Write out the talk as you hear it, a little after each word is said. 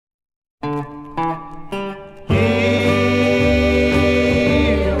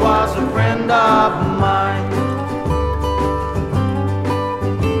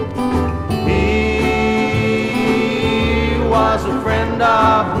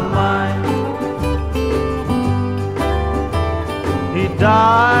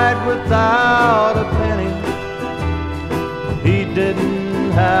died without a penny. He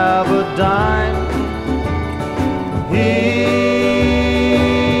didn't have a dime. He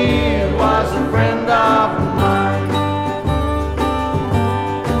was a friend of mine.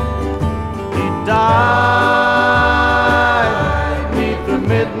 He died beneath the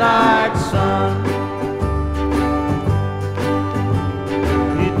midnight sun.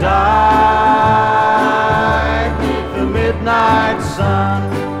 He died beneath the midnight sun.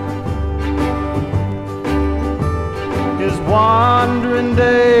 His wandering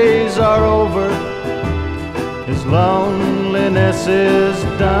days are over. His loneliness is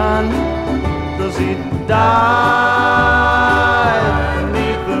done, 'cause he died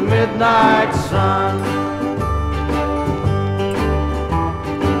beneath the midnight sun.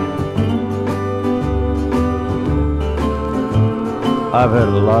 I've had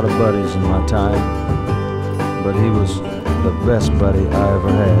a lot of buddies in my time, but he was the best buddy I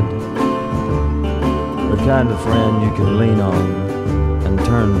ever had. The kind of friend you can lean on and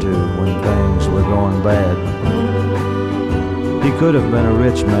turn to when things were going bad. He could have been a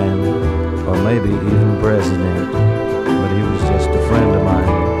rich man, or maybe even president, but he was just a friend of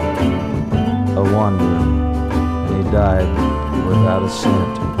mine, a wanderer, and he died without a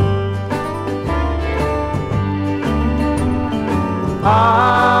cent.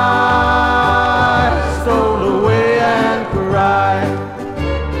 I stole away and cried.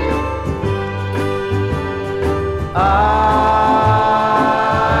 I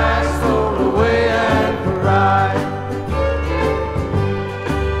stole away and cried.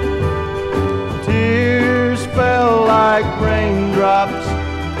 Tears fell like raindrops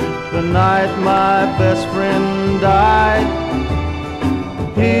the night my best friend died.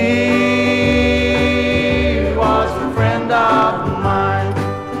 He